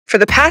For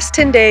the past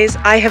 10 days,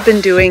 I have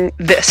been doing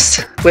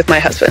this with my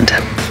husband.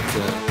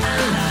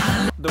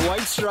 The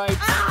white stripes.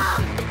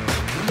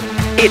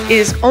 It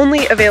is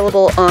only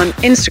available on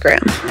Instagram.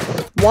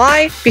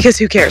 Why? Because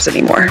who cares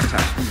anymore?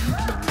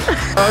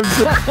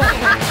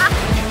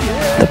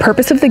 The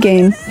purpose of the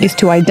game is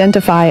to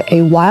identify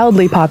a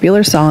wildly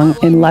popular song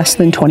in less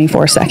than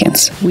 24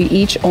 seconds. We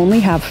each only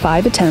have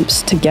 5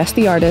 attempts to guess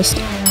the artist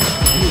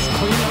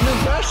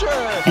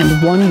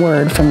and 1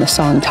 word from the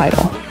song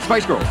title.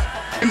 Spice Girls.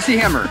 MC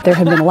Hammer. There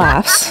have been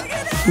laughs,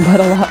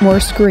 but a lot more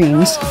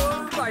screams.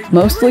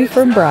 Mostly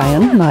from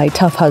Brian, my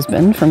tough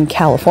husband from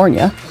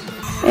California,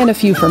 and a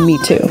few from me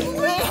too.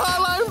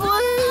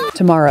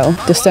 Tomorrow,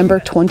 December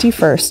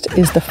 21st,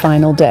 is the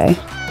final day.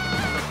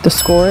 The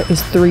score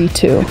is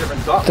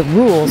 3-2. The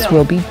rules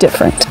will be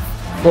different.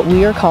 What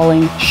we are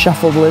calling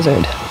Shuffle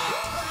Blizzard.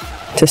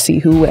 To see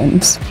who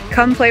wins.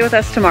 Come play with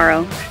us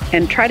tomorrow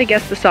and try to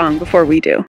guess the song before we do.